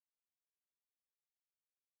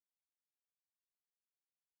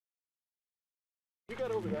You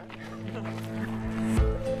got over that.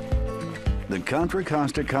 The Contra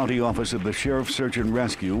Costa County Office of the Sheriff's Search and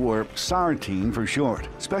Rescue, or SAR team for short,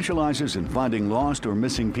 specializes in finding lost or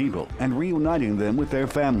missing people and reuniting them with their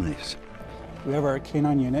families. We have our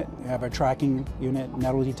canine unit, we have our tracking unit,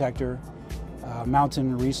 metal detector,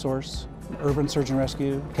 mountain resource, urban search and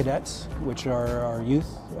rescue cadets, which are our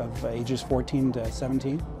youth of ages 14 to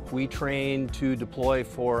 17. We train to deploy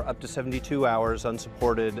for up to 72 hours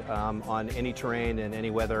unsupported on any terrain and any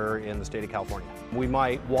weather in the state of California. We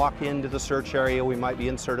might walk into the search area, we might be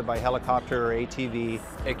inserted by helicopter or ATV.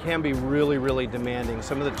 It can be really, really demanding.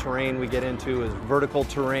 Some of the terrain we get into is vertical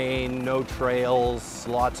terrain, no trails,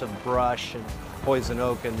 lots of brush and poison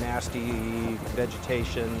oak and nasty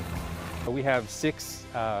vegetation. We have 6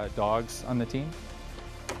 dogs on the team.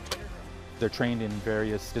 They're trained in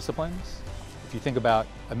various disciplines. If you think about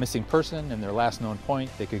a missing person and their last known point,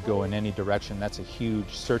 they could go in any direction. That's a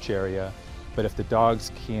huge search area. But if the dogs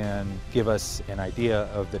can give us an idea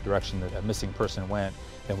of the direction that a missing person went,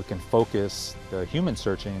 then we can focus the human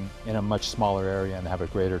searching in a much smaller area and have a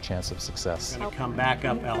greater chance of success. Going to come back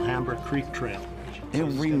up Alhambra Creek Trail.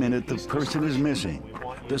 Every minute the person is missing,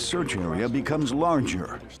 the search area becomes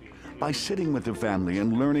larger. By sitting with the family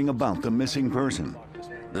and learning about the missing person,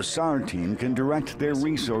 the SAR team can direct their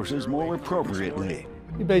resources more appropriately.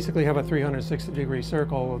 You basically have a 360-degree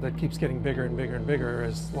circle that keeps getting bigger and bigger and bigger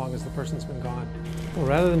as long as the person's been gone. Well,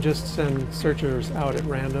 rather than just send searchers out at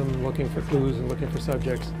random looking for clues and looking for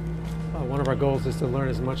subjects, one of our goals is to learn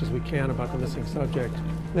as much as we can about the missing subject.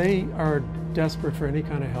 They are desperate for any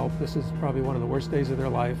kind of help. This is probably one of the worst days of their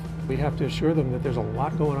life. We have to assure them that there's a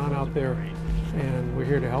lot going on out there and we're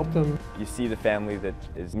here to help them. You see the family that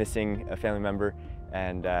is missing a family member,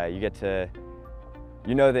 and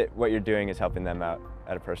you know that what you're doing is helping them out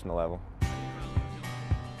at a personal level.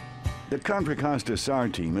 The Contra Costa SAR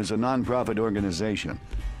team is a nonprofit organization.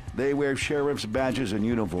 They wear sheriff's badges and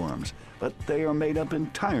uniforms, but they are made up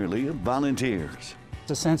entirely of volunteers.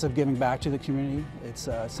 It's a sense of giving back to the community. It's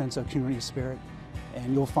a sense of community spirit,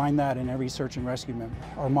 and you'll find that in every search and rescue member.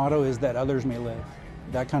 Our motto is that others may live.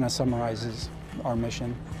 That kind of summarizes our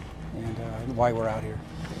mission and why we're out here.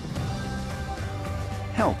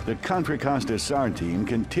 Help the Contra Costa SAR team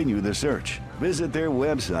continue the search. Visit their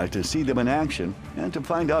website to see them in action and to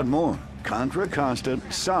find out more.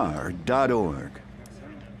 ContraCostaSAR.org.